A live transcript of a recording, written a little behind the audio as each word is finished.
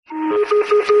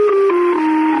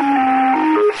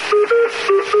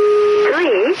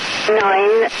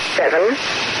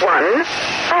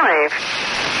$3,971.5.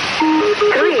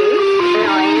 3,971.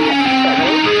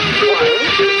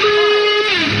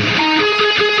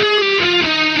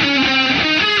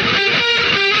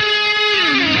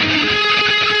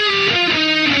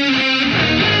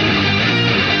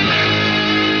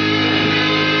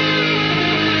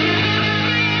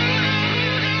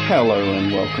 Hello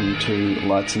and welcome to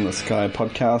Lights in the Sky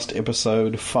podcast,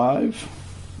 episode 5.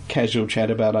 Casual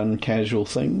chat about uncasual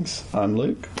things. I'm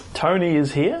Luke. Tony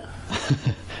is here.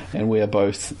 And we are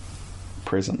both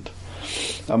present.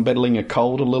 I'm battling a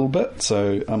cold a little bit,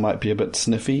 so I might be a bit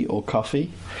sniffy or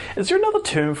coughy. Is there another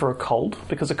term for a cold?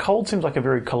 Because a cold seems like a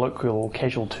very colloquial,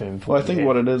 casual term for Well, I think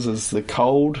what it is the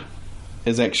cold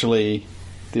is actually...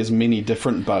 There's many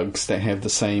different bugs that have the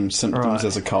same symptoms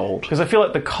as a cold. Because I feel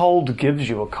like the cold gives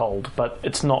you a cold, but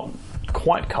it's not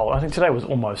quite cold. I think today was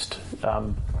almost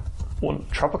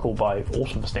tropical by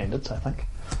autumn standards, I think.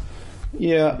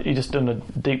 Yeah. You're just doing a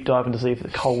deep dive into see if the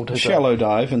cold has shallow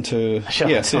dive into...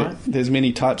 So there's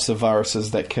many types of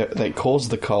viruses that cause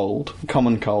the cold,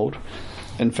 common cold.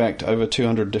 In fact, over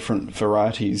 200 different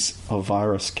varieties of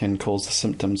virus can cause the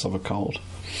symptoms of a cold.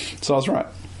 So I was right.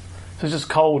 So just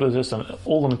cold is just an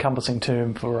all-encompassing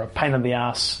term for a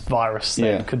pain-in-the-ass virus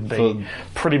that could be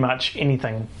pretty much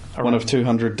anything. One of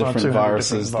 200 different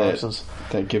viruses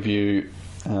that give you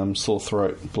sore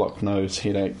throat, blocked nose,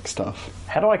 headache stuff.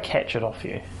 How do I catch it off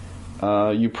you?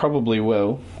 You probably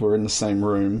will. We're in the same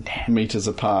room, meters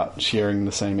apart, sharing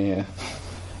the same air.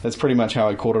 That's pretty much how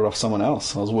I caught it off someone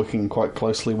else. I was working quite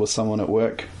closely with someone at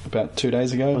work about 2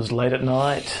 days ago. It was late at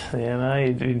night.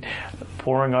 You'd been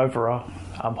poring over a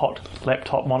hot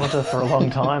laptop monitor for a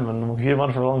long time and computer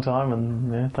monitor for a long time,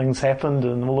 and things happened,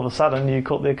 and all of a sudden you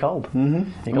caught their cold.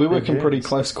 Mm-hmm. We work in pretty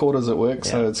close quarters at work,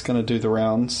 so it's going to do the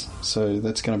rounds, so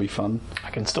that's going to be fun.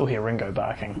 I can still hear Ringo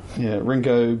barking. Yeah,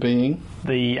 Ringo being?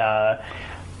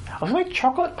 I was like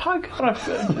chocolate pug. I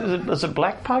don't know. Is it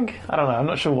black pug? I don't know. I'm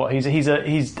not sure what. He's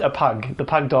a pug, the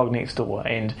pug dog next door,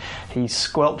 and he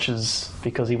squelches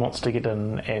because he wants to get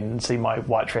in and see my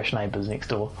white trash neighbours next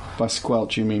door. By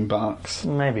squelch you mean barks?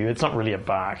 Maybe it's not really a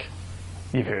bark.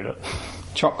 You've heard it.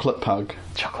 Chocolate pug.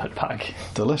 Chocolate pug.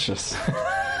 Delicious.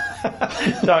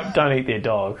 Don't eat their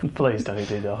dog. Please don't eat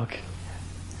their dog.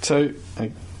 So,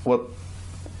 what?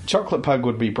 Chocolate pug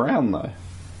would be brown though.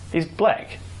 He's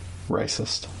black.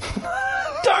 Racist.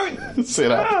 Don't set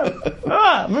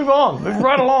up. Move on. Move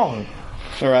right along.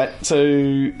 All right. So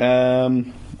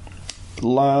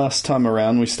last time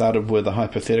around we started with a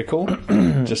hypothetical.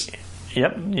 Just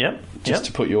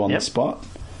to put you on the spot.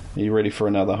 Are you ready for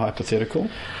another hypothetical?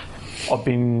 I've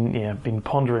been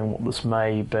pondering what this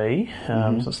may be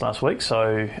since last week.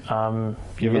 So you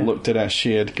haven't looked at our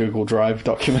shared Google Drive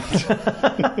document.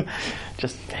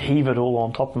 Just heave it all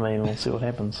on top of me and we'll see what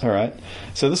happens. All right.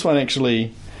 So this one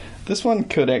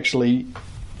could actually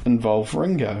involve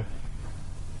Ringo.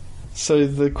 So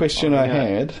the question I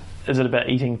had... Is it about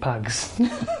eating pugs?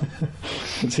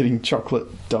 It's eating chocolate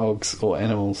dogs or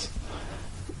animals.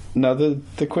 No,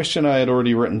 the question I had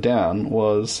already written down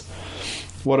was,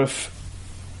 what if...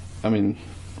 I mean,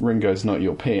 Ringo's not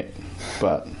your pet,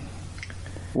 but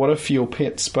what if your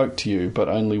pet spoke to you, but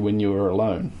only when you were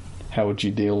alone? How would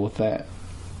you deal with that?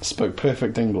 Spoke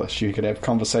perfect English. You could have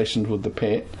conversations with the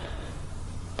pet,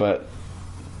 but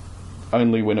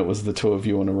only when it was the two of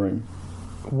you in a room.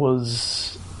 Would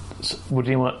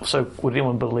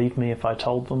anyone believe me if I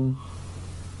told them?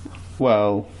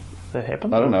 Well, that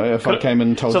happened. I don't know. If I came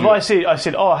and told you. So if I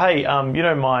said, "Oh, hey,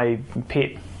 my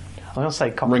pet." I was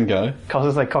going to say Ringo. I was going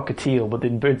to say cockatiel, but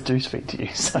then birds do speak to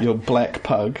you. So. Your black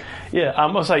pug. Yeah,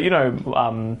 I'll say,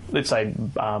 let's say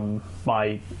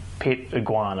my pet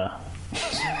iguana.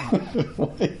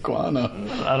 Iguana? I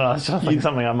don't know, it's just like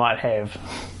something I might have.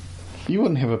 You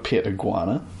wouldn't have a pet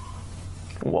iguana.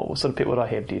 What sort of pet would I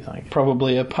have, do you think?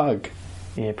 Probably a pug.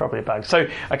 Yeah, probably a pug. So,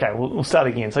 okay, we'll start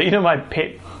again. So, my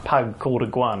pet pug called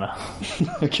Iguana.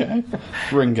 Okay.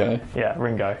 Ringo. Yeah,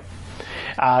 Ringo.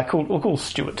 We'll call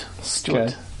Stuart.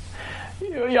 Okay.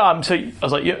 Yeah, so I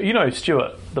was like,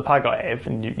 Stuart, the pug I have,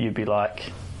 and you'd be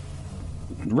like...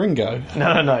 Ringo?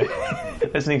 No.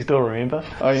 That's next door, remember?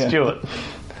 Oh, yeah. Stuart.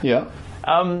 Yeah.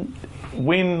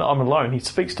 When I'm alone, he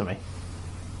speaks to me.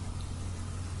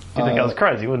 You'd think I was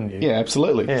crazy, wouldn't you? Yeah,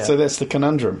 absolutely. Yeah. So that's the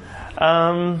conundrum.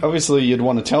 Obviously, you'd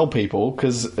want to tell people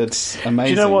because it's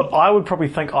amazing. Do you know what? I would probably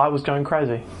think I was going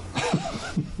crazy.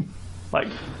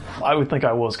 I would think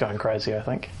I was going crazy, I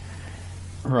think.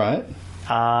 Right.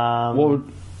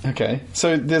 Okay.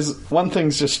 So there's one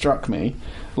thing's just struck me.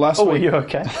 Last week. Are you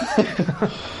okay?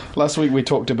 Last week we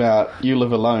talked about you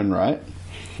live alone, right?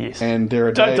 Yes. And there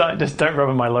are don't rub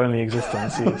in my lonely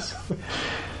existence. Yes.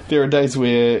 There are days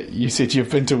where you said you've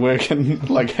been to work and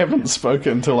like haven't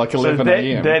spoken till like 11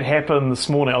 a.m. That happened this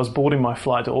morning. I was boarding my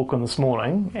flight to Auckland this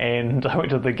morning, and I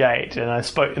went to the gate and I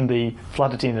spoke, and the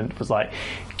flight attendant was like,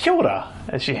 "Kia ora,"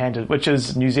 as she handed, which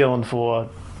is New Zealand for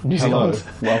New Hello,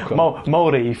 Zealand, welcome.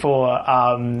 Māori for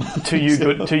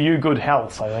to you good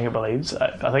health. I think it believes.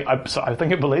 I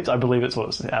think it believes. I believe it's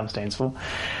what it stands for.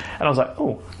 And I was like,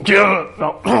 oh, kia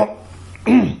ora,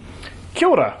 kia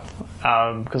ora,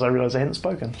 because I realised I hadn't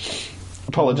spoken.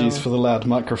 Apologies for the loud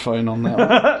microphone on that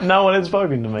one. No one had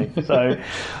spoken to me, so I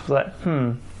was like,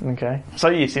 okay. So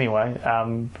yes, anyway,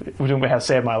 we're talking about how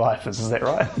sad my life is that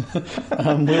right?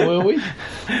 Where were we?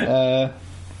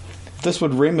 This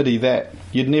would remedy that.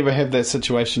 You'd never have that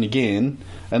situation again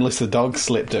unless the dog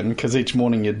slept in, because each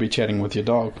morning you'd be chatting with your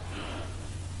dog.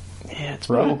 Yeah, it's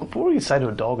right. What do you say to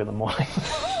a dog in the morning?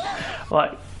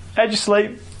 Like, how'd you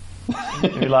sleep?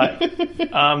 You're like,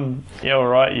 yeah, all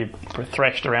right. You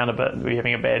thrashed around a bit. Were you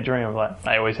having a bad dream? I'm like,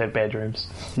 I always have bad dreams.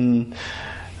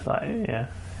 Like, yeah.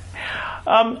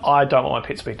 I don't want my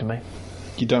pet to speak to me.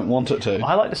 You don't want it to?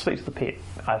 I like to speak to the pet.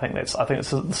 I think this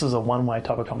is a one-way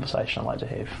type of conversation I like to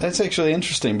have. That's actually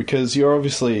interesting, because you're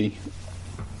obviously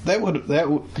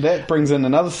that brings in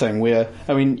another thing where,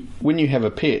 I mean, when you have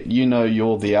a pet, you know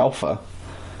you're the alpha.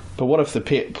 But what if the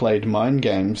pet played mind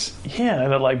games? Yeah,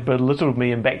 and it like belittled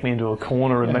me and backed me into a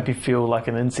corner and made me feel like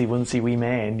an incy-wincy wee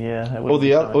man. Yeah. Or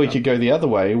you could go the other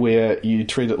way, where you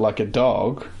treat it like a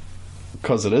dog,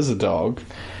 because it is a dog,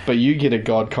 but you get a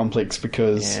god complex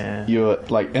because you're,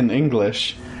 like, in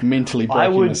English, mentally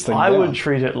breaking this thing down. I would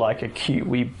treat it like a cute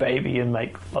wee baby and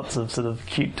make lots of sort of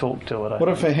cute talk to it. What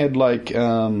if it had like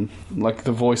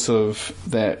the voice of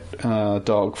that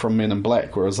dog from Men in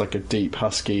Black, where it was like a deep,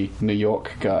 husky New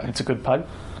York guy? It's a good pug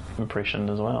impression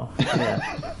as well.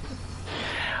 Yeah.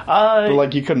 But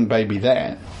like, you couldn't baby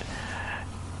that.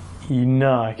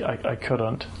 No, I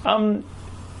couldn't.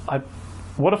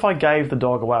 What if I gave the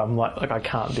dog away? I'm like I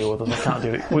can't deal with this. I can't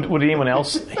do it. Would anyone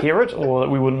else hear it, or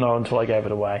we wouldn't know until I gave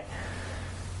it away?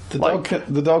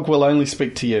 The dog will only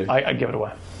speak to you. I give it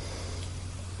away.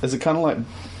 Is it kind of like...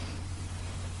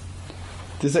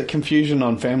 There's that confusion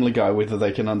on Family Guy whether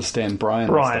they can understand Brian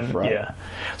and stuff, right? Yeah.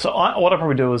 So what I'd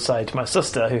probably do is say to my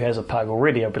sister, who has a pug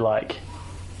already, I'd be like,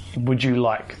 would you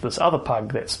like this other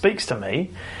pug that speaks to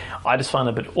me? I just find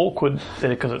it a bit awkward that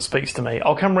because it speaks to me.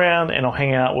 I'll come round and I'll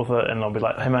hang out with it, and I'll be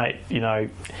like, hey mate,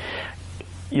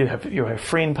 you have a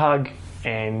friend pug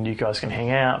and you guys can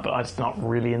hang out, but I'm just not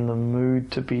really in the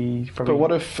mood to be... But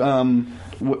what if...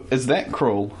 is that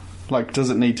cruel? Like,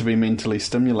 does it need to be mentally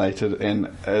stimulated?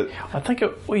 And I think I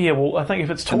think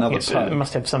if it's talking, it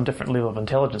must have some different level of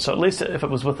intelligence. So at least if it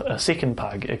was with a second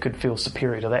pug, it could feel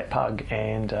superior to that pug,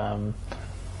 and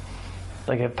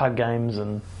they have pug games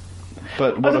and...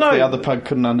 But what if the other pug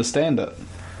couldn't understand it?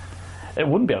 It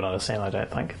wouldn't be able to understand, I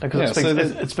don't think, because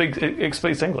it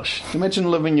speaks English. Imagine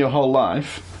living your whole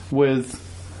life with...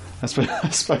 I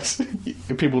suppose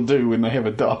people do when they have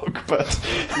a dog, but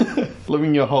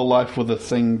living your whole life with a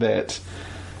thing that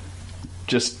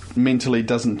just mentally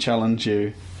doesn't challenge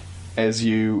you as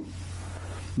you...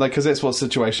 Like, because that's what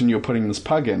situation you're putting this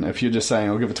pug in. If you're just saying,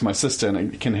 I'll give it to my sister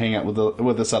and it can hang out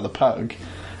with this other pug,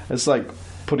 it's like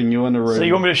putting you in a room. So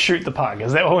you want me to shoot the pug?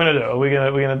 Is that what we're going to do? Are we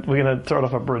going to throw it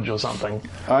off a bridge or something?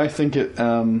 I think it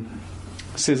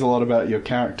says a lot about your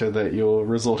character that you're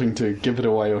resorting to give it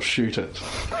away or shoot it.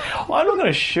 Well, I'm not going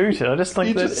to shoot it. I just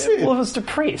think if it's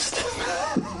depressed.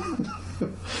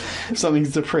 If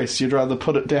something's depressed, you'd rather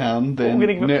put it down than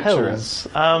nurture it.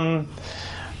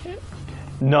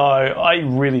 No, I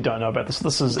really don't know about this.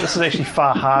 This is actually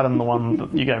far harder than the one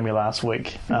that you gave me last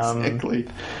week. Exactly.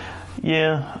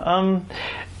 Yeah.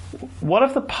 What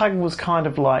if the pug was kind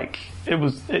of like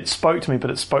it spoke to me, but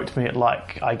it spoke to me at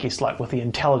like with the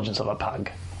intelligence of a pug?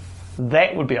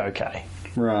 That would be okay.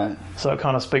 Right. So it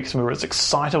kind of speaks to me where it's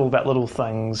excitable about little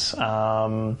things,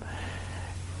 and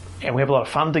we have a lot of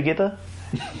fun together,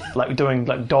 like doing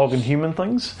like dog and human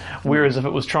things. Whereas if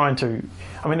it was trying to,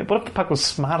 what if the pug was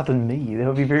smarter than me? That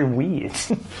would be very weird.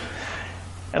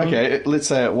 Okay, let's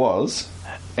say it was,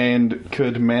 and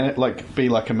could be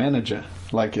like a manager.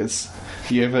 Like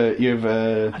you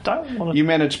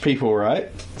manage people, right?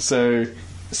 So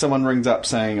someone rings up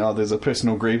saying, "Oh, there's a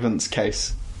personal grievance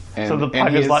case." And, so the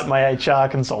pug is like my HR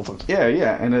consultant. Yeah,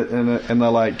 and they're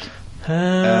like,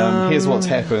 "Here's what's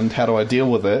happened. How do I deal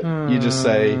with it?" You just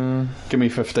say, "Give me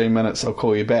 15 minutes. I'll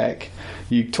call you back."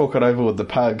 You talk it over with the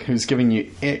pug, who's giving you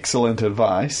excellent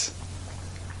advice,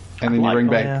 and then you ring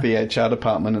back the HR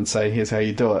department and say, "Here's how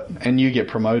you do it," and you get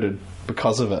promoted.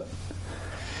 because of it.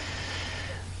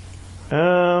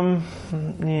 Yeah.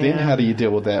 Then how do you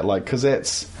deal with that? Like, because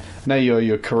that's now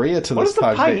your career to What this does the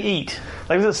pug. pug that- eat?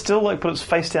 Like, does it still like put its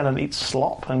face down and eat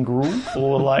slop and gruel,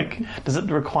 or like does it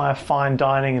require fine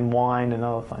dining and wine and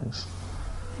other things?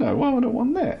 No, why would it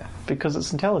want that? Because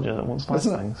it's intelligent, it wants nice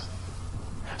Isn't it? things.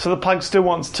 So the pug still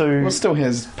wants to. Well, it still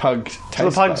has pug taste So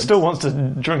the pug buds. still wants to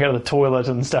drink out of the toilet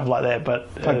and stuff like that,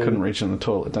 but Pug couldn't reach in the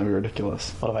toilet. Don't be ridiculous.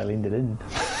 What if I leaned it in?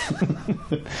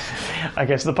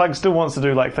 Okay, so the pug still wants to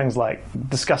do like things like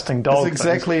disgusting dog It's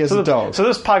exactly things. as So a dog. So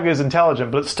this pug is intelligent,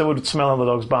 but it still would smell on the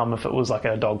dog's bum if it was like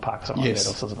a dog park or something Yes.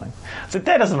 like that or something. So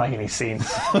that doesn't make any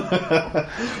sense.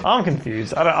 I'm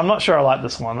confused. I'm not sure I like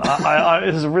this one.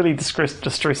 It is really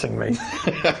distressing me.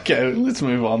 Okay, let's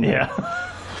move on. Then. Yeah.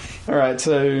 All right.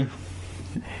 So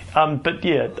But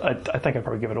yeah, I think I'd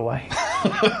probably give it away.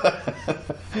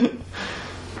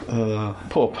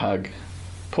 poor pug.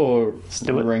 Poor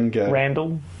Stuart, Ringo.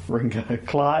 Randall, Ringo.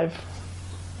 Clive.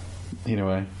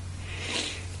 Anyway,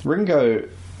 Ringo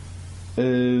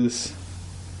is.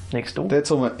 Next door.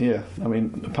 That's almost, yeah. I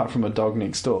mean, apart from a dog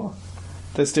next door,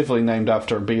 that's definitely named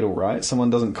after a Beatle, right? Someone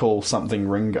doesn't call something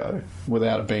Ringo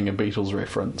without it being a Beatles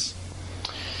reference.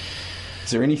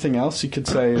 Is there anything else you could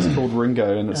say is called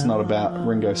Ringo and it's not about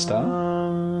Ringo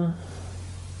Starr?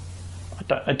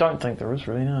 I don't think there is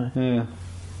really, no. Yeah,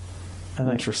 I think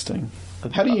interesting.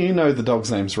 How do you know the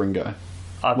dog's name's Ringo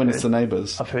when it's the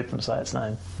neighbours? I've heard them say its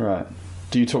name. Right.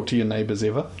 Do you talk to your neighbours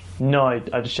ever? No, I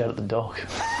just shout at the dog.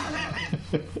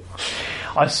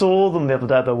 I saw them the other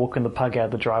day. They were walking the pug out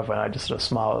of the driveway, and I just sort of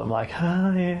smiled at them, like,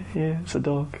 yeah, it's a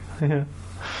dog. Yeah.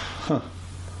 Huh.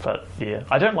 But yeah,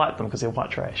 I don't like them because they're white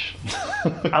trash.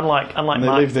 unlike And they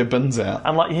Mark, leave their bins out.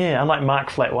 unlike Mark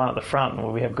Flat One at the front,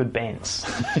 where we have good bands.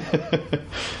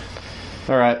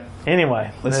 All right.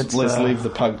 Anyway, Let's leave the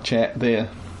pug chat there.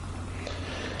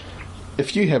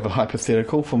 If you have a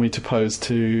hypothetical for me to pose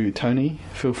to Tony,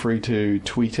 feel free to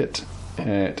tweet it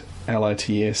at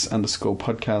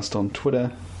LITS_podcast on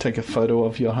Twitter. Take a photo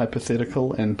of your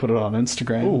hypothetical and put it on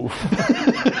Instagram. Ooh.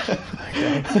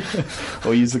 Okay.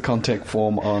 Or use the contact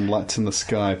form on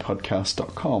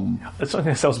lightsintheskypodcast.com. It's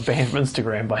something that sells banned from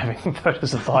Instagram by having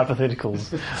photos of the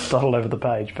hypotheticals dotted over the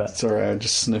page, but Sorry, I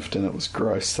just sniffed and it was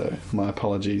gross, so my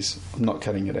apologies. I'm not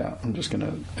cutting it out. I'm just going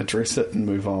to address it and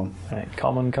move on. hey,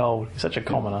 common cold. You're such a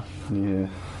commoner. Yeah.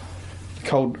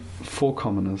 Cold for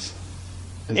commoners.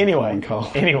 is Anyway, common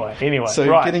cold. anyway. So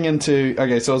right. getting into...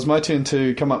 Okay, so it was my turn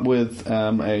to come up with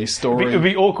a story. It'd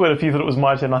be awkward if you thought it was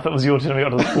my turn. I thought it was your turn. We got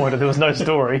to this point, and there was no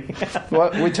story.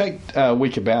 Well, we take a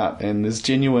week about, and there's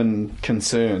genuine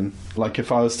concern. Like,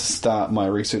 if I was to start my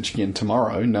research again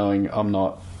tomorrow, knowing I'm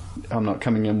not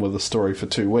coming in with a story for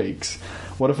 2 weeks,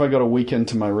 what if I got a week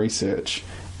into my research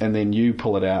and then you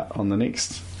pull it out on the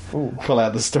next... Ooh. Pull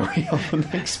out the story on the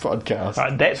next podcast.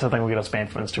 Right, that's the thing we got to spam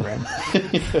from Instagram.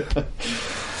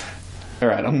 All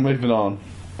right, I'm moving on.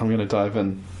 I'm going to dive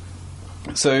in.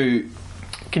 So,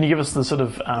 Can you give us the sort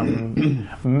of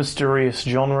mysterious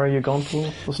genre you're gone for?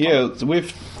 This time? yeah,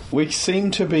 we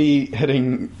seem to be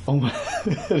hitting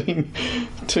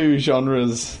two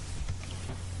genres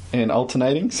and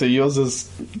alternating. So yours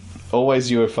is always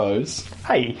UFOs.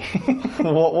 Hey,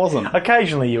 What wasn't?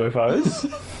 occasionally UFOs.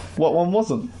 What one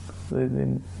wasn't?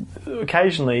 Then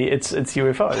occasionally it's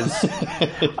UFOs.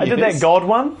 I did Yes. that God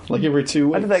one. Like every 2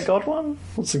 weeks. I did that God one.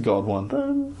 What's the God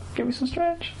one? Give me some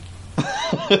stretch.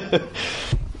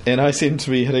 And I seem to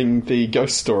be hitting the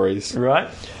ghost stories. Right.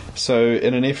 So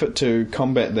in an effort to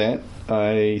combat that,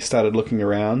 I started looking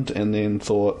around and then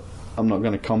thought, I'm not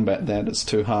going to combat that, it's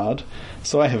too hard.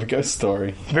 So I have a ghost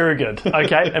story. Very good.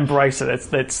 Okay, embrace it. It's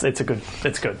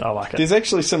good. I like it. There's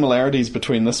actually similarities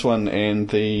between this one and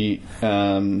the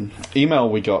email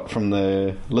we got from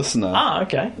the listener. Ah,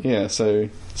 okay. Yeah, so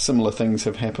similar things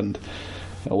have happened.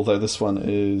 Although this one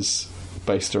is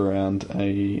based around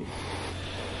a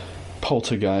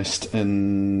poltergeist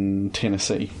in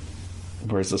Tennessee,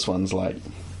 whereas this one's like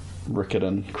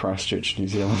Riccarton, Christchurch, New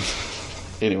Zealand.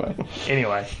 Anyway,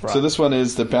 Anyway, right. so this one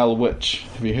is the Bell Witch.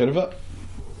 Have you heard of it?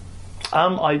 I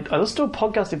listened to a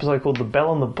podcast episode called "The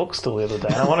Bell in the Bookstore" the other day,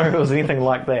 and I wonder if it was anything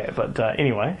like that. But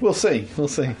anyway, We'll see.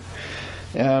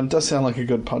 Does sound like a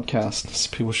good podcast.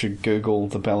 So people should Google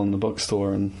the Bell in the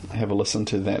Bookstore and have a listen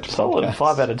to that solid podcast.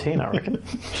 5 out of 10, I reckon.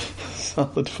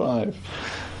 Solid 5.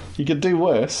 You could do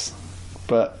worse,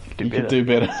 but Do you better. could do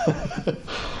better.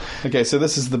 Okay, so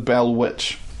this is the Bell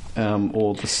Witch,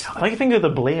 or this. I think you think of the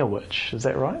Blair Witch. Is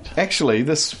that right? Actually,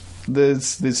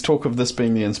 there's talk of this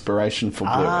being the inspiration for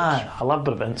Blair Witch. I love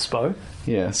a bit of inspo.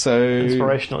 Yeah, so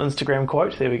Inspirational Instagram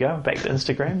quote. There we go. Back to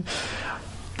Instagram.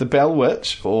 The Bell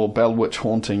Witch, or Bell Witch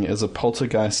haunting, is a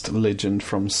poltergeist legend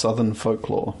from southern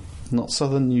folklore. Not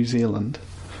southern New Zealand.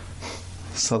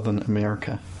 Southern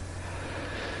America.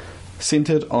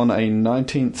 Centred on a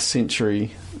 19th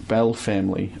century Bell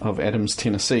family of Adams,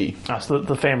 Tennessee. So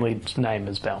the family name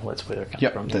is Bell. That's where it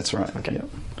comes from. Yep, that's right. Okay.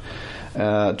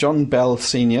 Yep. John Bell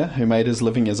Sr., who made his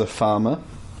living as a farmer,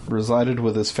 resided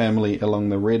with his family along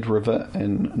the Red River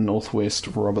in northwest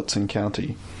Robertson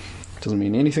County. Doesn't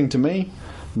mean anything to me.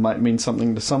 Might mean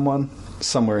something to someone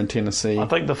somewhere in Tennessee. I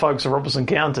think the folks of Robertson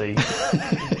County.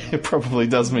 It probably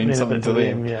does mean something to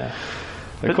them. Yeah.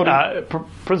 According,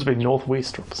 Principally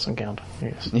northwest Robertson County.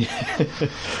 Yes.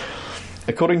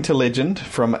 According to legend,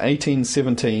 from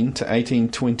 1817 to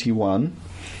 1821,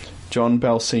 John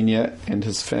Bell Sr. and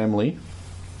his family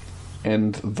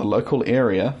and the local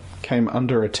area came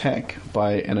under attack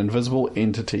by an invisible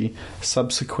entity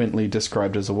subsequently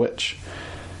described as a witch.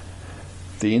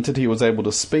 The entity was able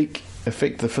to speak,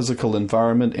 affect the physical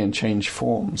environment, and change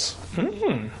forms.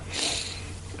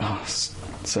 Oh,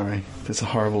 sorry, there's a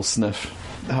horrible sniff.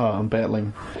 Oh, I'm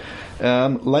battling.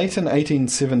 Late in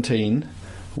 1817,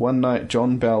 one night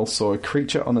John Bell saw a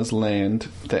creature on his land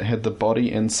that had the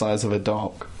body and size of a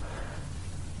dog.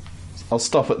 I'll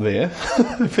stop it there,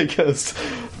 because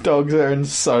dogs are in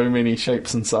so many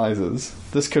shapes and sizes.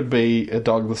 This could be a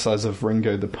dog the size of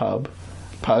Ringo the Pug.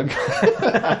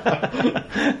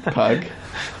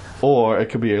 Or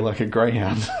it could be like a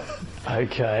greyhound.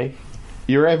 Okay.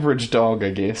 Your average dog,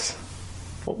 I guess.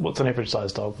 What's an average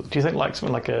sized dog? Do you think like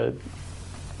something like a...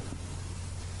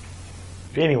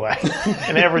 Anyway,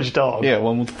 an average dog. Yeah,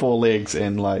 one with 4 legs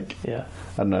and like, Yeah.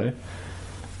 I don't know,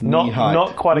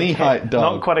 Not quite a cat. dog.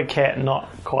 Not quite a cat, not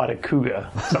quite a cougar.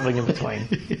 Something in between.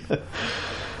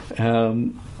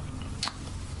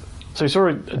 So you saw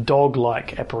a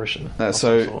dog-like apparition.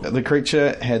 So the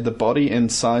creature had the body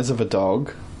and size of a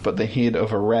dog, but the head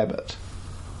of a rabbit.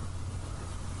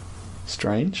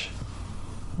 Strange.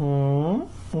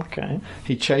 Okay.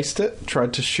 He chased it,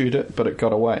 tried to shoot it, but it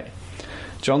got away.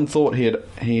 John thought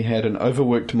he had an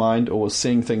overworked mind or was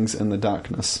seeing things in the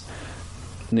darkness.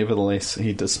 Nevertheless,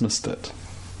 he dismissed it.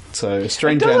 So, a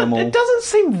strange animal. It doesn't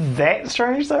seem that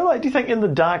strange, though. Like, do you think in the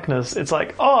darkness, it's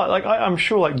like, I'm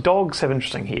sure, like, dogs have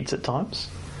interesting heads at times.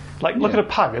 Like, look at a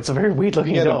pug. It's a very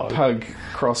weird-looking dog. A pug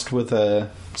crossed with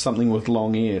something with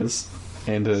long ears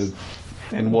and was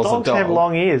Dogs a dog. have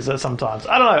long ears sometimes.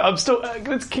 I don't know. I'm still...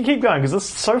 let's keep going, because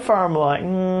so far I'm like,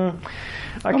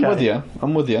 okay.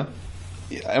 I'm with you.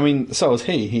 I mean, so was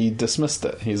he. He dismissed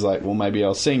it. He's like, well, maybe I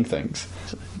was seeing things.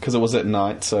 Because it was at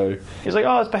night, so... He's like,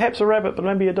 it's perhaps a rabbit, but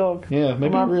maybe a dog. Yeah,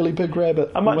 maybe a really big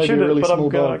rabbit. I might maybe shoot a really it, but small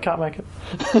I dog. can't make it.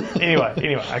 Anyway,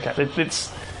 okay.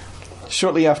 Let's...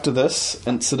 Shortly after this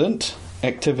incident,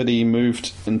 activity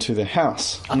moved into the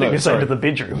house. I think it's into the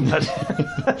bedroom.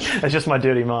 That's just my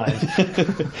dirty mind.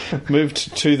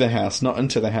 Moved to the house, not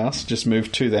into the house, just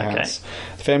moved to the house.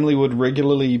 The family would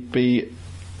regularly be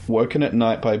woken at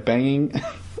night by banging...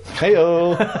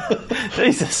 Hey-oh!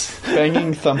 Jesus.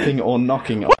 Banging, thumping, or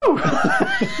knocking. You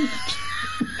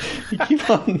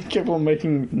keep on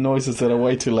making noises that are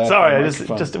way too loud. Sorry, I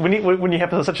just when you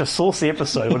have such a saucy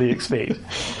episode, what do you expect?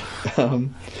 Back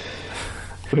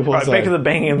to the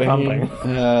banging and thumping.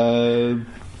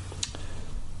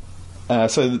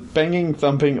 So banging,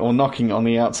 thumping, or knocking on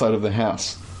the outside of the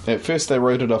house. At first they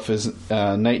wrote it off as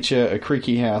nature, a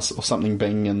creaky house, or something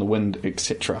banging in the wind,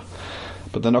 etc.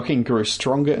 But the knocking grew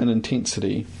stronger in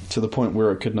intensity to the point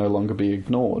where it could no longer be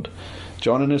ignored.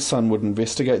 John and his son would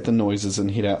investigate the noises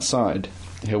and head outside.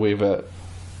 However,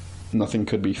 nothing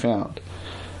could be found.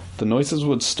 The noises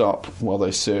would stop while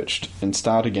they searched and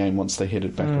start again once they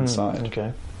headed back inside.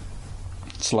 Okay.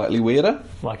 Slightly weirder.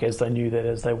 Like as they knew that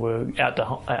as they were out to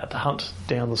hunt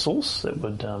down the source, it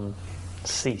would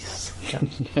cease. Yeah.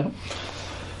 Yep.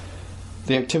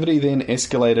 The activity then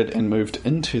escalated and moved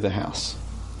into the house.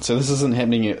 So this isn't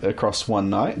happening across one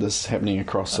night. This is happening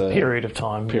across a period of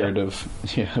time. A period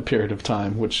of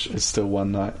time, which is still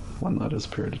one night. One night is a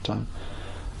period of time.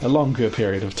 A longer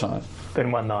period of time.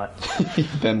 Than one night.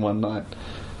 Than one night.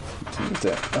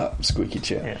 Squeaky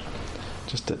chair. Yeah.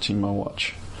 Just ditching my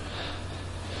watch.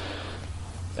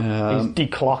 He's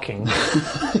declocking.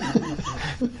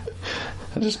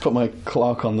 I just put my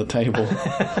clock on the table.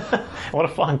 What a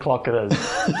fine clock it is.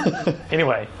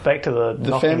 Anyway, back to the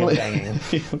knocking family, and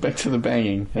banging. Back to the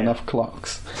banging. Yeah. Enough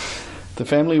clocks. The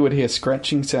family would hear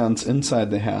scratching sounds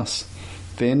inside the house,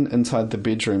 then inside the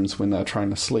bedrooms when they were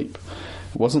trying to sleep.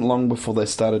 It wasn't long before they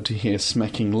started to hear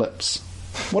smacking lips.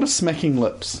 What are smacking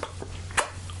lips?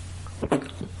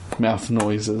 Mouth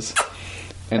noises.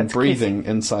 And That's breathing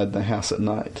inside the house at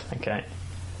night. Okay.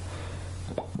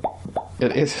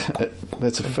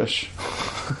 That's a fish.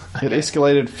 It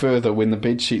escalated further when the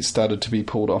bed sheets started to be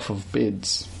pulled off of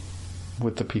beds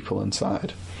with the people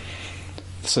inside.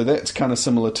 So that's kind of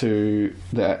similar to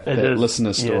that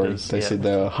listener story. They said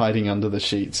they were hiding under the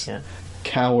sheets,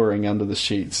 cowering under the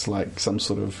sheets like some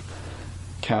sort of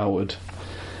coward,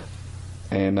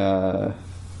 and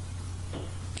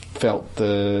felt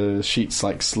the sheets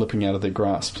like slipping out of their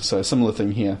grasp. So a similar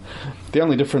thing here. The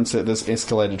only difference that this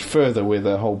escalated further, where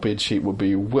the whole bed sheet would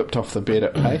be whipped off the bed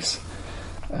at pace.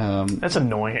 That's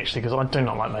annoying, actually, because I do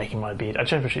not like making my bed. I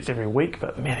change my sheets every week,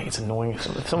 but man, it gets annoying if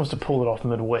someone was to pull it off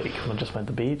midweek when I just made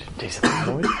the bed. Jeez, that's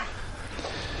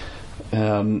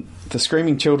annoying. The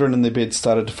screaming children in their bed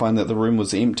started to find that the room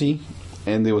was empty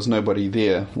and there was nobody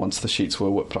there once the sheets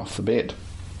were whipped off the bed.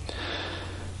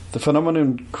 The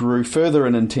phenomenon grew further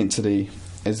in intensity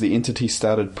as the entity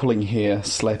started pulling hair,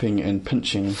 slapping and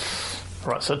pinching.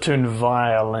 Right, so it turned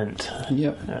violent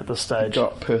at this stage. It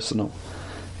got personal.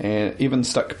 And even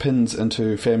stuck pins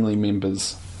into family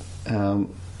members,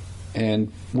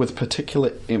 and with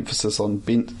particular emphasis on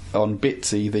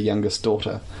Betsy, the youngest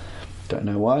daughter. Don't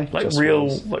know why. Like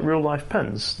real life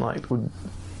pins, like would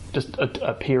just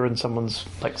appear in someone's,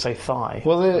 like, say, thigh.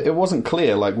 Well, it wasn't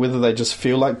clear, like whether they just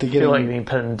feel like they're being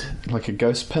pinned, like a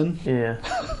ghost pin. Yeah.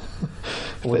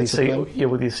 Whether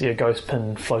you see a ghost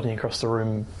pin floating across the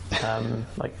room,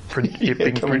 like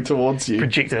being coming towards you,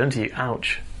 projected into you.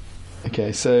 Ouch.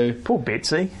 Okay, so... Poor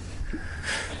Betsy.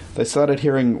 They started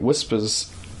hearing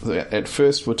whispers that at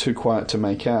first were too quiet to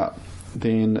make out.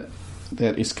 Then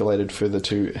that escalated further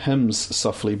to hymns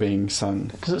softly being sung.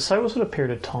 Does it say what sort of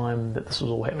period of time that this was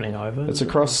all happening over? It's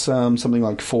across something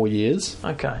like 4 years.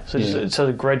 Okay, so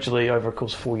so gradually over, of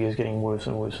course, 4 years getting worse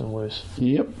and worse and worse.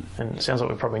 Yep. And it sounds like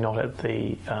we're probably not at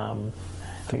the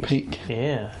peak.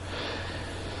 Yeah.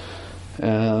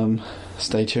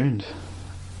 Stay tuned.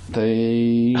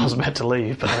 I was about to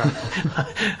leave, but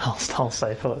I'll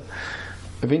stay put.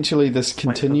 Eventually, this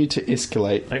continued to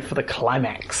escalate. Wait for the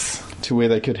climax. To where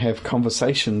they could have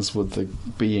conversations with the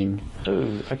being.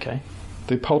 Oh, okay.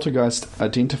 The poltergeist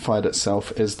identified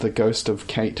itself as the ghost of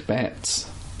Kate Batts.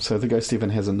 So the ghost even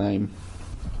has a name.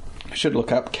 I should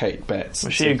look up Kate Batts.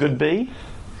 Was she a good bee?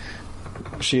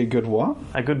 Was she a good what?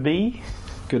 A good bee?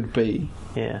 Good bee.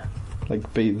 Yeah.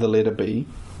 Like B, the letter B?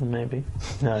 Maybe.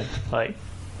 No, like...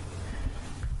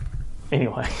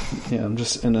 Anyway. Yeah, I'm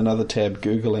just in another tab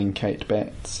Googling Kate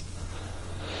Batts.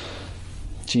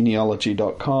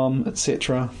 Genealogy.com,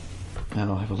 etc. And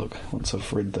I'll have a look once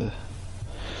I've read the...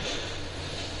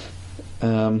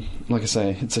 like I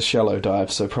say, it's a shallow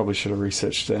dive, so probably should have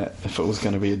researched that if it was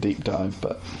going to be a deep dive,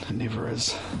 but it never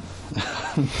is.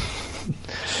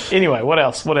 Anyway, what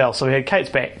else? So we had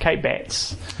Kate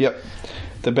Batts. Yep.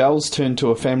 The Bells turned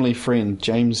to a family friend,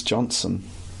 James Johnson,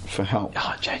 for help.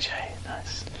 Oh, JJ,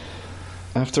 nice.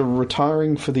 After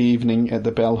retiring for the evening at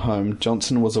the Bell home,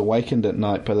 Johnson was awakened at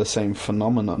night by the same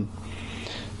phenomenon.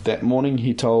 The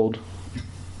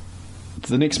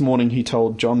next morning he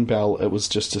told John Bell it was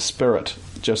just a spirit,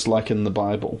 just like in the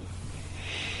Bible,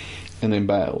 and then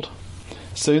bailed.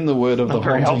 Soon the word of the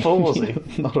haunting... Not very helpful, was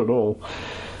he? Not at all.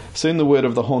 Soon the word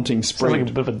of the haunting spread. Sounds like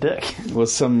a bit of a dick. With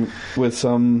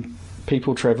some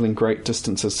people travelling great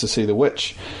distances to see the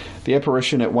witch. The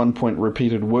apparition at one point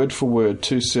repeated word for word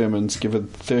 2 sermons given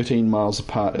 13 miles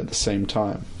apart at the same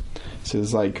time. So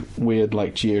there's like weird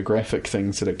like geographic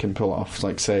things that it can pull off.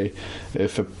 Like say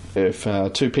if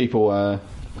 2 people are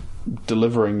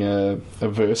delivering a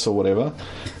verse or whatever,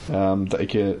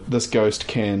 this ghost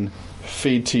can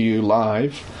feed to you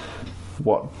live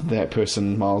what that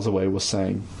person miles away was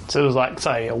saying. So it was like,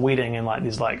 say, a wedding and like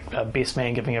there's like a best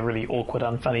man giving a really awkward,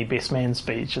 unfunny best man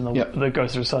speech and the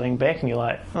ghosts are reciting back and you're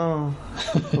like, oh,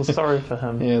 well, sorry for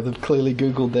him. Yeah, they've clearly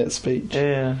Googled that speech.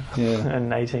 Yeah. In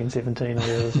 1817 or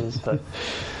whatever this is. But.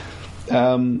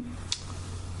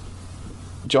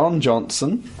 John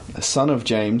Johnson, son of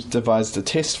James, devised a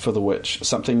test for the witch,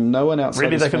 something no one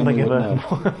outside his family would know.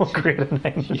 More creative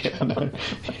name. Yeah, no.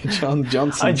 John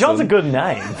Johnson. John's a good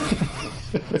name.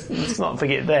 Let's not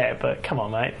forget that, but come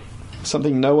on, mate.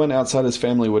 Something no one outside his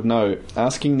family would know,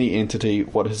 asking the entity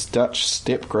what his Dutch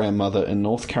step-grandmother in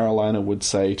North Carolina would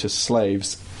say to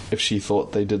slaves if she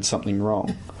thought they did something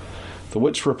wrong. The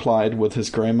witch replied with his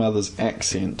grandmother's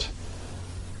accent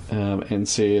and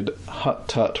said, "Hut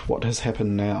tut, what has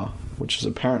happened now?" which is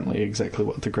apparently exactly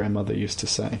what the grandmother used to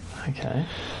say. Okay.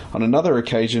 On another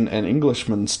occasion, an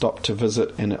Englishman stopped to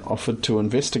visit and offered to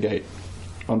investigate.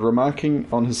 On remarking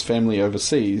on his family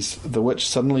overseas, the witch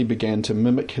suddenly began to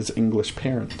mimic his English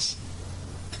parents.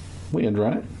 Weird,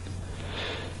 right?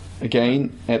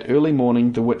 Again, at early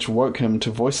morning, the witch woke him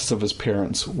to voices of his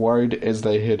parents, worried as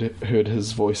they had heard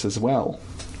his voice as well.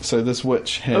 So this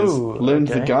witch has learned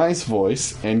the guy's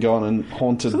voice and gone and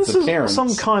haunted the parents.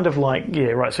 Some kind of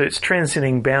so it's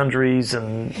transcending boundaries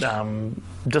and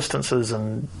distances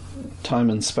and...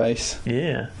 time and space.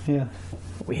 Yeah. Yeah.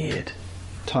 Weird.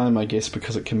 Time, I guess,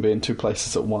 because it can be in two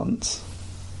places at once.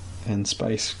 And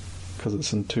space, because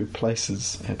it's in two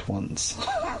places at once.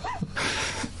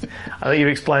 I think you've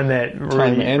explained that really...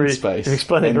 Time and space. You've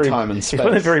explained that time and space. You've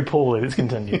explained that very poorly. Let's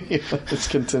continue. Yeah, let's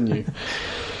continue.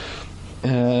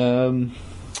 The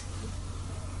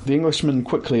Englishman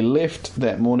quickly left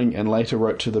that morning and later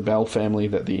wrote to the Bell family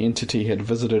that the entity had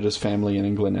visited his family in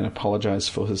England and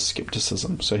apologised for his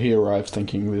scepticism. So he arrived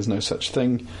thinking there's no such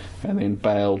thing, and then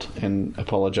bailed and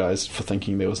apologised for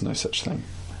thinking there was no such thing.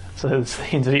 So the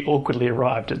entity awkwardly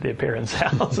arrived at their parents'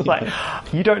 house. Like,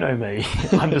 you don't know me.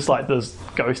 I'm just like this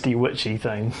ghosty, witchy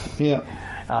thing. Yeah.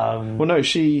 Well, no,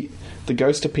 the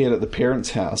ghost appeared at the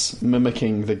parents' house,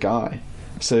 mimicking the guy.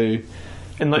 So...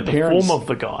 in the parents, form of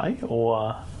the guy,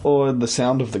 or the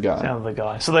sound of the guy. Sound of the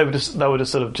guy. So they were just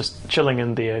sort of just chilling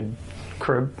in their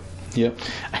crib. Yep.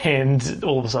 And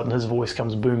all of a sudden his voice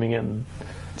comes booming in.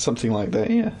 Something like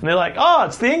that, yeah. And they're like, "Oh,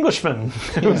 it's the Englishman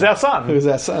who's our son." Who's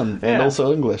our son, and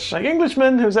also English. Like,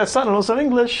 Englishman who's our son and also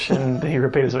English. And he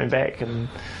repeated something back. And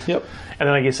yep. And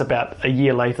then I guess about a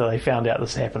year later they found out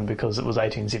this happened because it was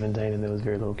 1817 and there was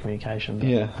very little communication. But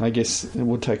yeah, I guess it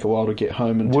would take a while to get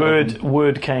home. And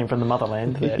word came from the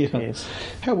motherland. Yes.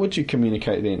 How would you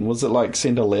communicate then? Was it like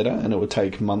send a letter and it would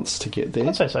take months to get there?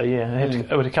 I'd say so, yeah.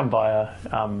 It would have come via...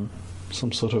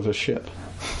 some sort of a ship.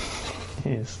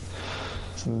 Yes.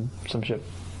 Some ship.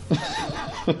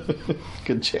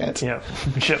 Good chat. Yeah.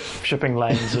 Shipping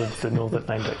lanes of the North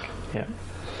Atlantic. Yeah.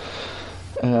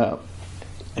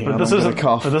 But this isn't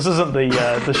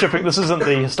the shipping. This isn't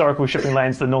the historical shipping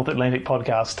lanes, the North Atlantic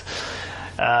podcast.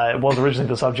 It was originally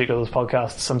the subject of this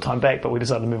podcast some time back, but we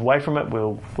decided to move away from it.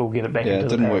 We'll get it back. Yeah, into it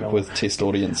didn't work with test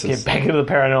audiences. Get back into the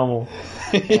paranormal.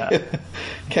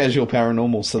 Casual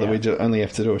paranormal, so that we only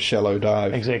have to do a shallow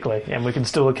dive. Exactly, and we can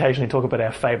still occasionally talk about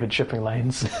our favoured shipping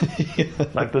lanes,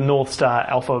 like the North Star,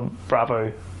 Alpha,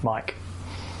 Bravo, Mike.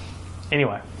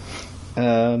 Anyway.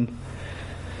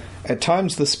 At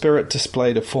times the spirit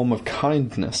displayed a form of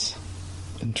kindness,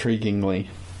 intriguingly,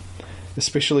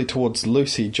 especially towards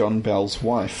Lucy, John Bell's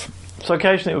wife. So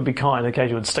occasionally it would be kind,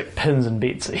 occasionally it would stick pins in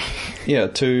Betsy. Yeah,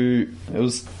 it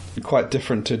was quite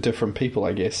different to different people,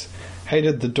 I guess.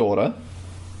 Hated the daughter,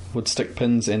 would stick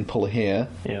pins and pull her hair,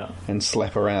 and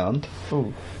slap around.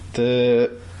 Ooh.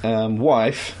 The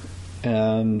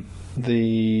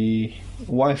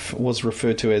wife was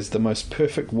referred to as the most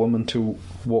perfect woman to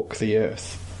walk the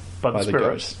earth. By the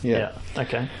ghost. Yeah.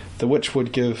 Okay. The witch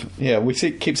would give... Yeah, we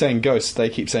keep saying ghost, they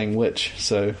keep saying witch,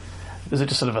 so... Is it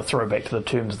just sort of a throwback to the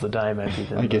terms of the day, maybe?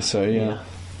 I guess so, yeah.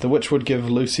 The witch would give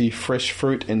Lucy fresh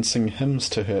fruit and sing hymns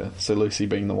to her, so Lucy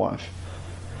being the wife.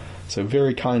 So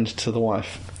very kind to the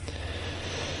wife.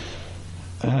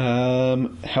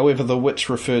 However, the witch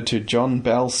referred to John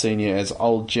Bell Sr. as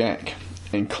Old Jack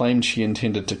and claimed she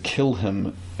intended to kill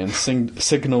him and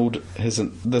signalled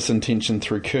this intention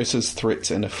through curses, threats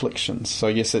and afflictions. So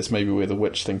I guess that's maybe where the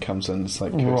witch thing comes in. It's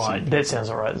like cursing. Right, that sounds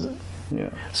alright, is it?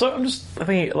 Yeah. So I'm just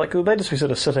thinking, like, would they just be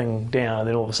sort of sitting down and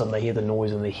then all of a sudden they hear the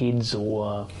noise in their heads,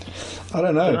 or... I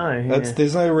don't know.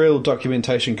 There's no real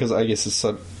documentation because I guess it's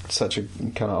such a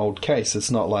kind of old case. It's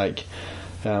not like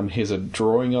here's a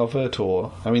drawing of it,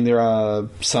 or... I mean, there are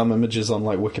some images on,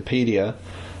 like, Wikipedia,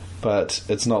 but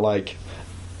it's not like...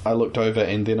 I looked over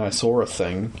and then I saw a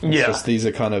thing. It's just these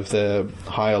are kind of the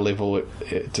higher level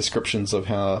descriptions of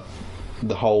how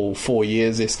the whole 4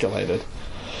 years escalated.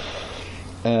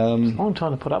 It's a long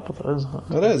time to put up with it, isn't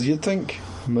it? It is. You'd think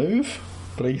move,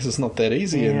 but I guess it's not that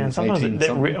easy. Yeah, in sometimes and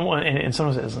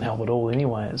sometimes it doesn't help at all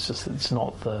anyway. It's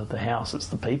not the house, it's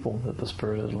the people that the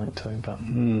spirit is linked to. But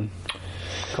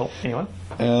cool. Anyway,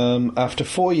 after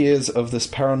 4 years of this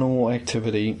paranormal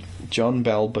activity, John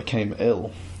Bell became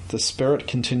ill. The spirit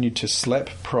continued to slap,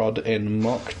 prod, and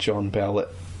mock John Bell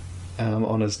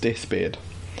on his deathbed.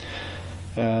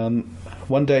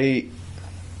 One day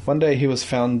he was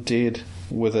found dead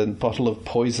with a bottle of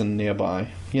poison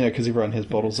nearby. You know, because everyone has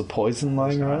bottles of poison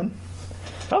lying around.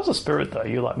 If I was a spirit, though,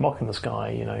 you're like mocking this guy,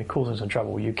 you know, causing some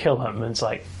trouble. You kill him, and it's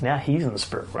like now he's in the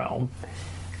spirit realm.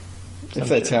 If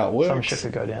that's how it works, some shit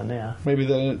could go down now. Maybe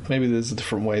there's a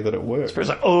different way that it works. Spirit's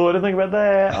like, oh, I didn't think about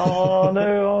that. Oh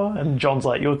no, and John's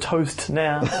like, you're toast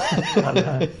now.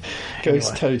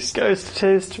 Ghost toast. Ghost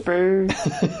toast, bro.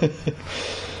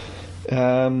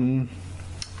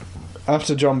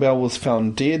 After John Bell was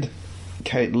found dead,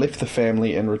 Kate left the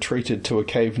family and retreated to a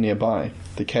cave nearby.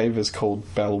 The cave is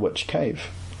called Bell Witch Cave,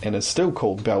 and is still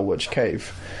called Bell Witch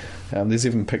Cave. There's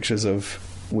even pictures of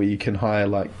where you can hire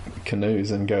like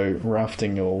canoes and go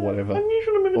rafting or whatever,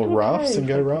 or rafts and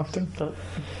go rafting. But,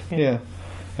 Yeah.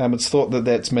 It's thought that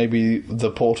that's maybe the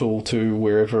portal to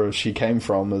wherever she came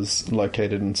from is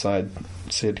located inside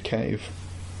said cave.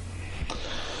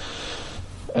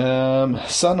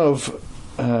 Son of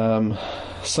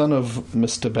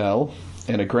Mr. Bell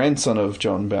and a grandson of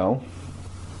John Bell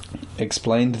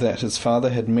explained that his father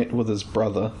had met with his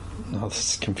brother. Oh,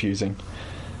 this is confusing.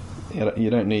 You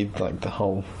don't need like the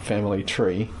whole family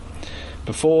tree.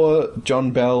 Before John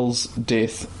Bell's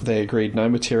death, they agreed no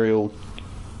material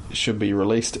should be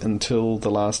released until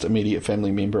the last immediate family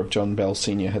member of John Bell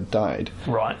Sr. had died.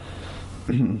 Right.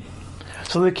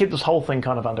 So they kept this whole thing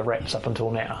kind of under wraps up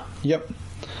until now. Yep.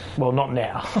 Well, not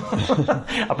now.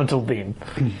 Up until then.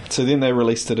 So then they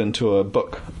released it into a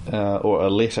book or a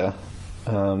letter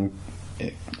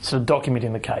So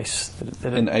documenting the case.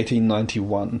 in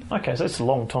 1891. Okay, so it's a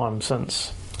long time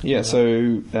since. Yeah,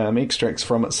 so extracts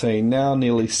from it say, now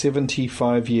nearly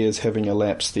 75 years having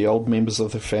elapsed, the old members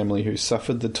of the family who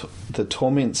suffered the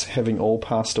torments having all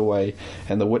passed away,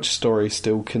 and the witch story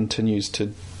still continues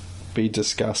to be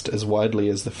discussed as widely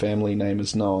as the family name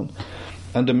is known.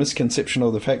 Under misconception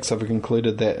of the facts, I've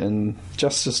concluded that in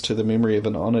justice to the memory of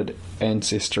an honoured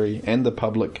ancestry and the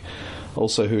public,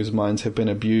 also whose minds have been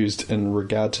abused in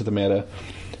regard to the matter,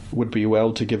 would be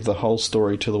well to give the whole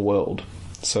story to the world.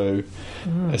 So,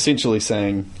 essentially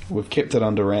saying, we've kept it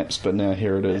under wraps, but now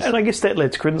here it is. And I guess that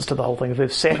lends credence to the whole thing, if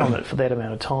they've sat on it for that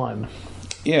amount of time.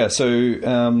 Yeah,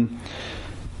 so,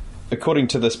 according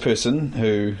to this person,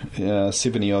 who,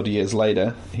 70-odd years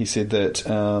later, he said that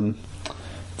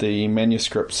the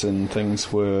manuscripts and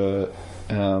things were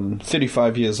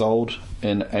 35 years old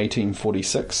in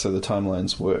 1846, so the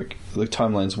timelines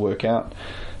work out.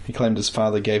 He claimed his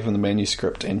father gave him the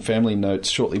manuscript and family notes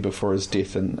shortly before his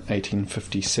death in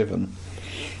 1857.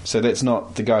 So that's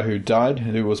not the guy who died,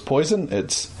 who was poisoned,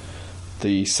 it's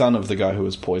the son of the guy who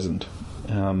was poisoned.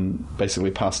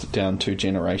 Basically passed it down 2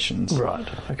 generations. Right,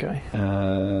 okay.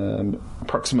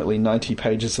 Approximately 90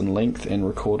 pages in length and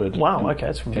recorded. Wow, okay,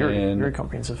 that's very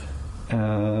comprehensive.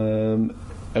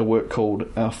 A work called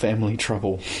Our Family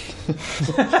Trouble.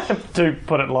 To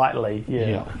put it lightly,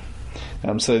 yeah.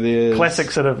 So there's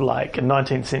classic sort of like a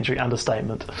 19th century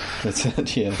understatement. That's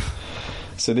it, yeah.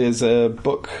 So there's a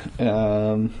book,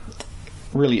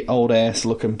 really old ass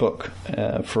looking book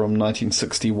from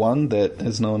 1961 that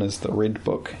is known as the Red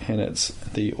Book, and it's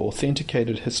the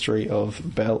authenticated history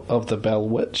of the Bell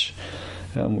Witch.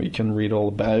 We can read all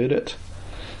about it,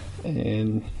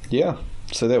 and yeah,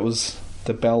 so that was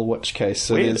the Bell Witch case.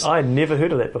 So I had never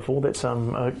heard of that before. That's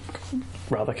a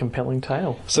rather compelling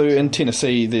tale. So in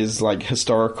Tennessee, there's like the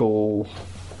Historical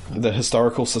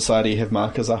Society have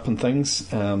markers up and things.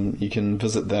 You can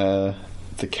visit the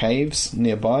caves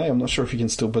nearby. I'm not sure if you can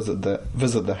still visit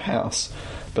the house,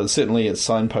 but certainly it's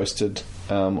signposted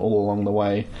all along the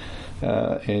way,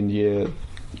 and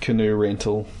canoe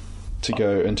rental to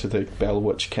go into the Bell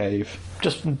Witch Cave.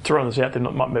 Just throwing this out there,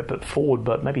 might be a bit forward,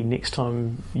 but maybe next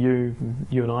time you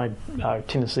and I are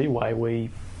Tennessee way,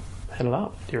 we head it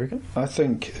up. Do you reckon? I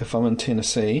think if I'm in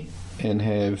Tennessee and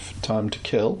have time to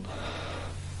kill,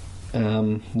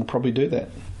 we'll probably do that.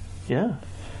 Yeah.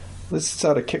 Let's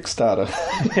start a Kickstarter.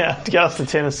 Yeah, to get us to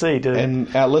Tennessee.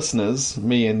 And our listeners,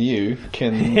 me and you,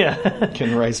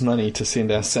 can raise money to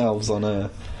send ourselves on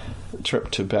a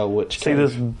trip to Bell Witch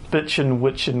Cave. See this bitchin'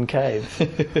 witchin' cave.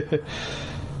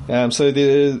 So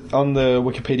on the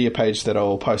Wikipedia page that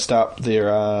I'll post up, there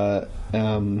are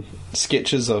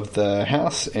sketches of the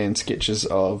house and sketches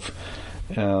of...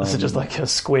 is it just like a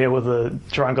square with a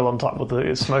triangle on top with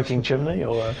a smoking chimney,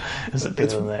 or is it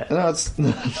better than that? No, it's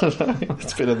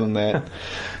better than that.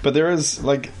 But there is,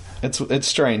 like... It's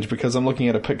strange because I'm looking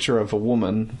at a picture of a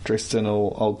woman dressed in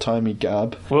old-timey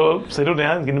garb. Well, settle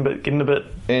down, getting a bit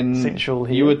sensual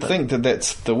here. You would think that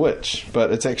that's the witch,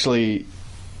 but it's actually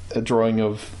a drawing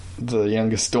of the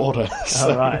youngest daughter.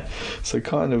 So, right. So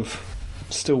kind of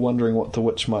still wondering what the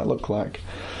witch might look like.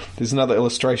 There's another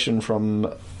illustration from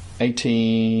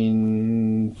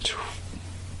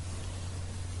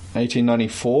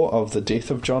 1894 of the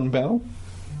death of John Bell.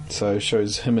 So it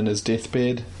shows him in his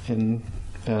deathbed and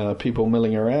people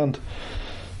milling around.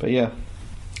 But yeah,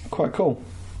 quite cool.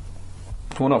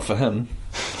 Well, not for him.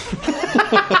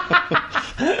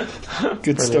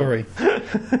 Good story.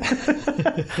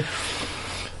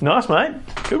 Nice, mate.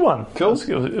 Good one. Cool.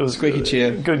 It was squeaky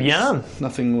chair. Good yarn.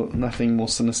 Nothing more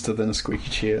sinister than a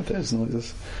squeaky chair. Those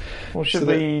noises. Well, should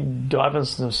we dive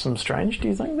into some strange, do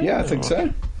you think? Then? Yeah, I think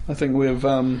so. I think we've...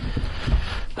 Oh,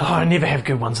 I never have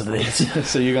good ones of these.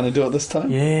 So you're going to do it this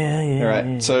time? Yeah. All right.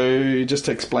 Yeah. So just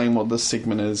to explain what this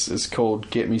segment is called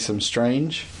Get Me Some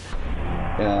Strange.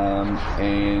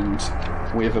 And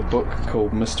we have a book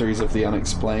called Mysteries of the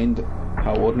Unexplained,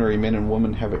 How Ordinary Men and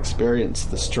Women Have Experienced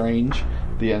the Strange,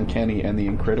 the Uncanny and the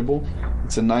Incredible.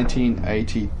 It's a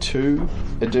 1982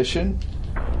 edition.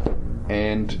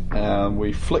 And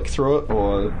we flick through it,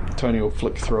 or Tony will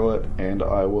flick through it, and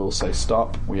I will say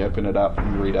stop. We open it up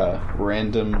and read a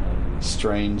random,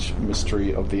 strange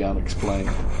mystery of the unexplained.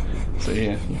 So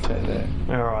yeah, you take that.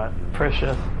 All right,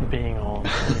 pressure being on.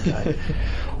 Okay.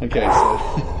 Okay,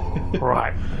 so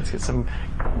Right, let's get some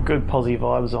good positive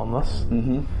vibes on this.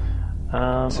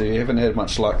 so you haven't had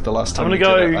much luck. The last time I'm you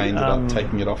gonna did go, it, I ended up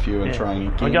taking it off you and trying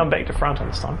again. I'm going back to front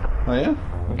this time. Oh yeah?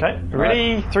 Okay,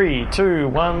 ready? 3, 2,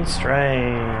 1,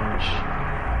 strange.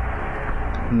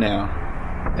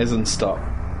 Now, as in stop.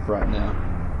 Right now.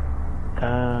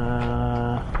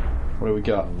 What do we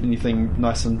got? Anything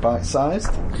nice and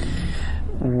bite-sized?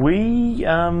 We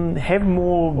have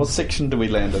more. What section do we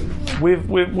land in? We've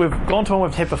gone to one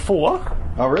we've had before.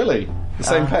 Oh really? The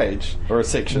same page or a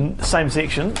section? Same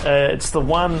section. It's the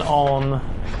one on.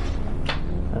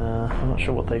 I'm not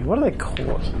sure what do they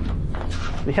call it?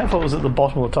 The handful was at the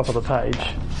bottom or the top of the page.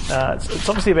 It's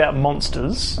obviously about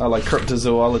monsters. Oh, like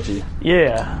cryptozoology.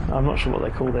 Yeah, I'm not sure what they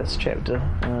call this chapter.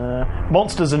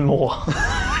 Monsters and More.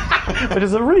 Which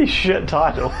is a really shit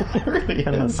title. It really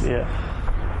is. Yeah.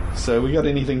 So we got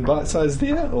anything bite-sized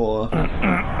there, or? We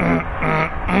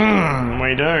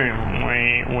do.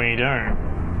 We do.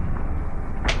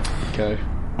 Okay.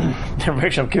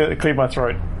 Actually, I've cleared my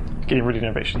throat. Getting ready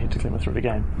now, actually had to clear my throat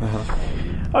again.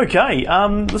 Okay,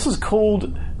 this is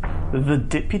called The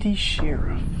Deputy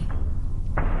Sheriff.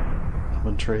 I'm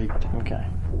intrigued. Okay.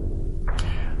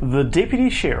 The Deputy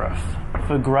Sheriff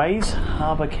for Grays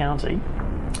Harbor County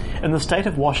in the state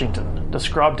of Washington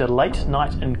described a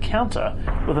late-night encounter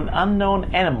with an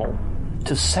unknown animal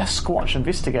to Sasquatch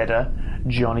investigator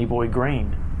Johnny Boy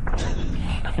Green.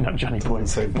 No, not Johnny Boy. Don't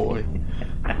say boy.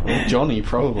 Well, Johnny,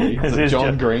 probably. Is it There's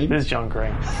John Green? There's John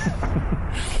Green.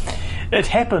 It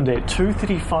happened at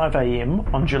 2:35 a.m.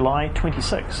 on July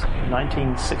 26,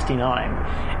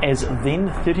 1969, as then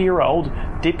 30-year-old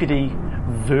Deputy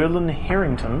Verlin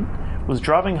Harrington was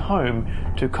driving home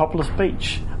to Coppolis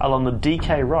Beach along the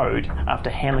DK Road after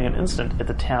handling an incident at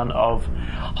the town of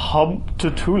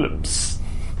Humptutulips.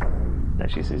 It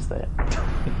actually says that.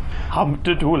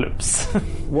 Humptutulips.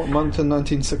 What month in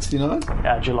 1969?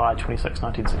 July 26,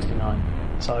 1969.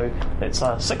 So that's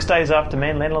 6 days after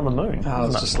man landed on the moon. I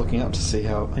was just looking up to see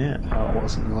how it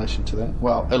was in relation to that.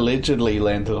 Well, allegedly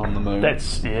landed on the moon.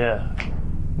 That's, yeah.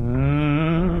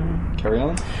 Carry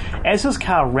on. As his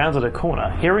car rounded a corner,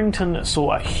 Harrington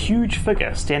saw a huge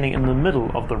figure standing in the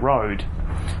middle of the road.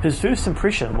 His first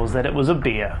impression was that it was a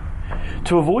bear.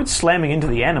 To avoid slamming into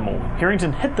the animal,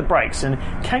 Harrington hit the brakes and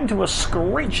came to a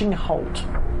screeching halt.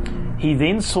 He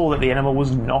then saw that the animal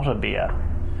was not a bear.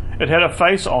 It had a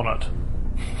face on it.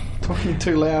 Talking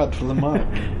too loud for the mic.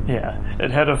 Yeah, it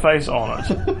had a face on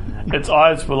it. Its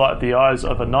eyes were like the eyes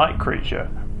of a night creature,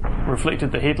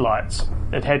 reflected the headlights.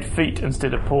 It had feet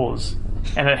instead of paws,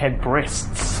 and it had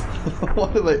breasts.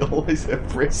 Why do they always have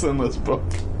breasts in this book?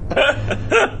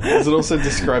 Does it also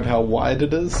describe how wide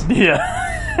it is? Yeah.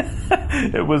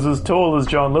 It was as tall as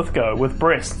John Lithgow, with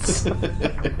breasts.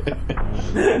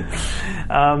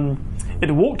 It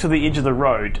walked to the edge of the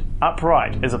road,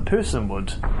 upright as a person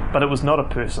would, but it was not a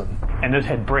person, and it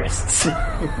had breasts.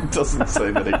 It doesn't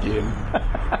say that again.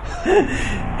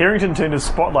 Harrington turned his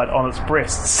spotlight on its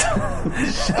breasts,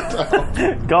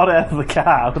 got out of the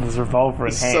car with his revolver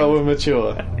in hand. So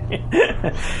immature.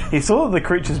 He saw that the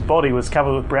creature's body was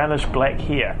covered with brownish black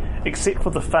hair, except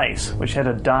for the face, which had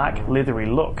a dark, leathery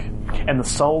look, and the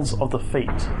soles of the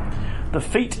feet. The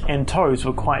feet and toes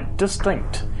were quite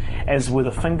distinct, as were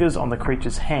the fingers on the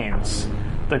creature's hands.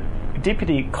 The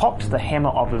deputy cocked the hammer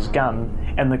of his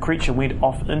gun, and the creature went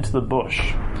off into the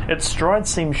bush. Its stride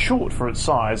seemed short for its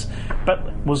size,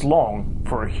 but was long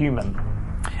for a human.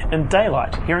 In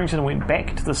daylight, Harrington went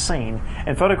back to the scene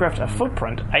and photographed a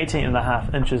footprint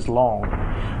 18.5 inches long.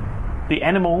 The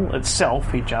animal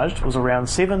itself, he judged, was around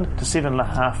 7 to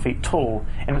 7.5 feet tall,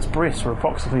 and its breasts were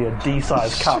approximately a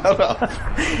D-sized cup. Shut up.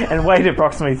 And weighed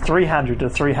approximately 300 to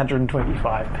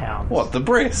 325 pounds. What, the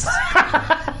breasts?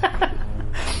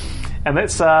 And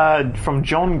that's from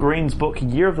John Green's book,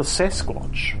 Year of the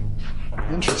Sasquatch.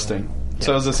 Interesting.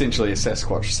 So it was essentially a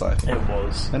Sasquatch site. It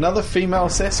was. Another female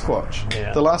Sasquatch.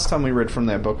 Yeah. The last time we read from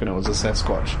that book and it was a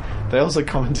Sasquatch, They also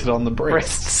commented on the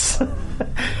breasts. breasts.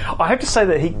 I have to say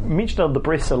that he mentioned on the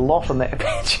breasts a lot in that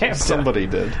chapter. Somebody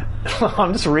did.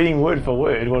 I'm just reading word for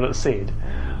word what it said.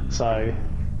 So,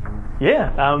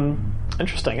 yeah,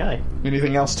 interesting, eh?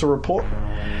 Anything else to report?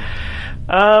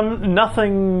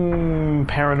 Nothing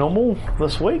paranormal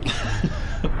this week.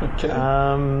 Okay.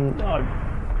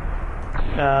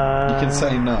 You can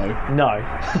say no.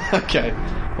 No. Okay.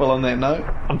 Well, on that note,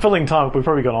 I'm filling time. We've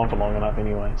probably gone on for long enough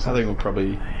anyway. So. I think we'll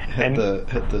probably hit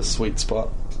the sweet spot.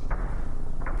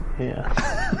 Yeah.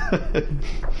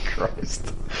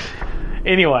 Christ.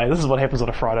 Anyway, this is what happens on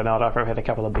a Friday night after I've had a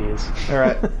couple of beers. All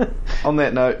right. On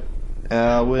that note,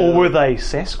 or were they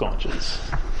Sasquatches?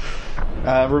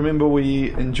 Remember,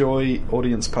 we enjoy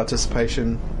audience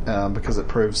participation because it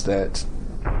proves that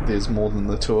there's more than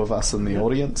the two of us in the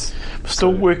audience.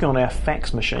 Still working on our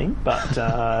fax machine,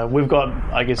 but we've got,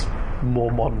 I guess,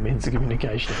 more modern means of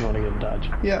communication if you want to get in touch.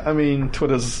 Yeah, I mean,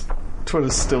 Twitter's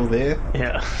still there.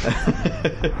 Yeah.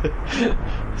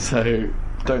 So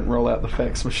don't roll out the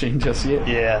fax machine just yet.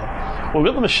 Yeah. Well,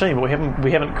 we've got the machine, but we haven't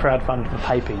crowdfunded the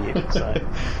paper yet. So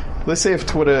let's see if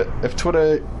Twitter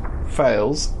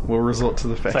fails, we'll resort to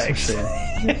the fax machine.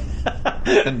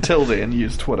 Until then,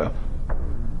 use Twitter.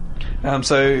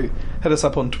 So hit us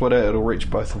up on Twitter. It'll reach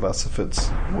both of us if it's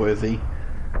worthy.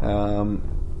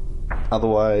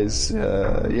 Otherwise,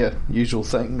 usual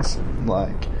things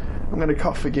like I'm going to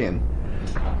cough again.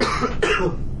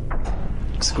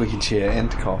 Squeaky chair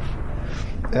and cough.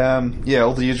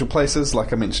 All the usual places,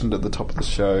 like I mentioned at the top of the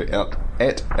show, at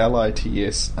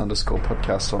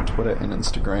LITS_podcast on Twitter and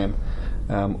Instagram,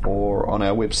 or on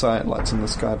our website,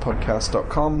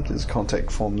 lightsintheskypodcast.com. There's a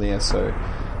contact form there, so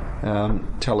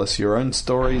tell us your own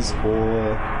stories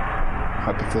or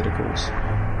hypotheticals.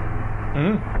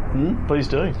 Please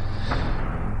do.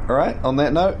 Alright, on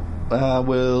that note,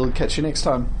 we'll catch you next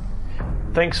time.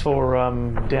 Thanks for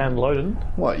downloading.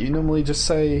 What, you normally just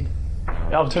say...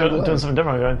 I was doing something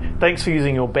different. Going, thanks for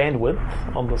using your bandwidth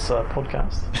on this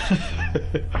podcast.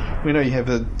 We know you have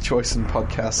a choice in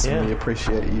podcasts, and we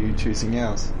appreciate you choosing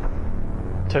ours.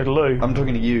 Toodaloo. I'm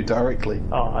talking to you directly.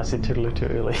 Oh, I said toodaloo too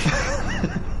early.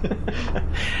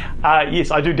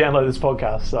 Yes, I do download this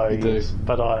podcast. So you do.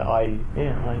 But I'm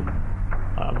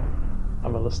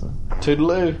a listener.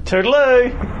 Toodaloo.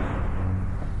 Toodaloo.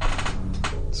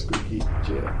 Squeaky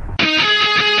chair.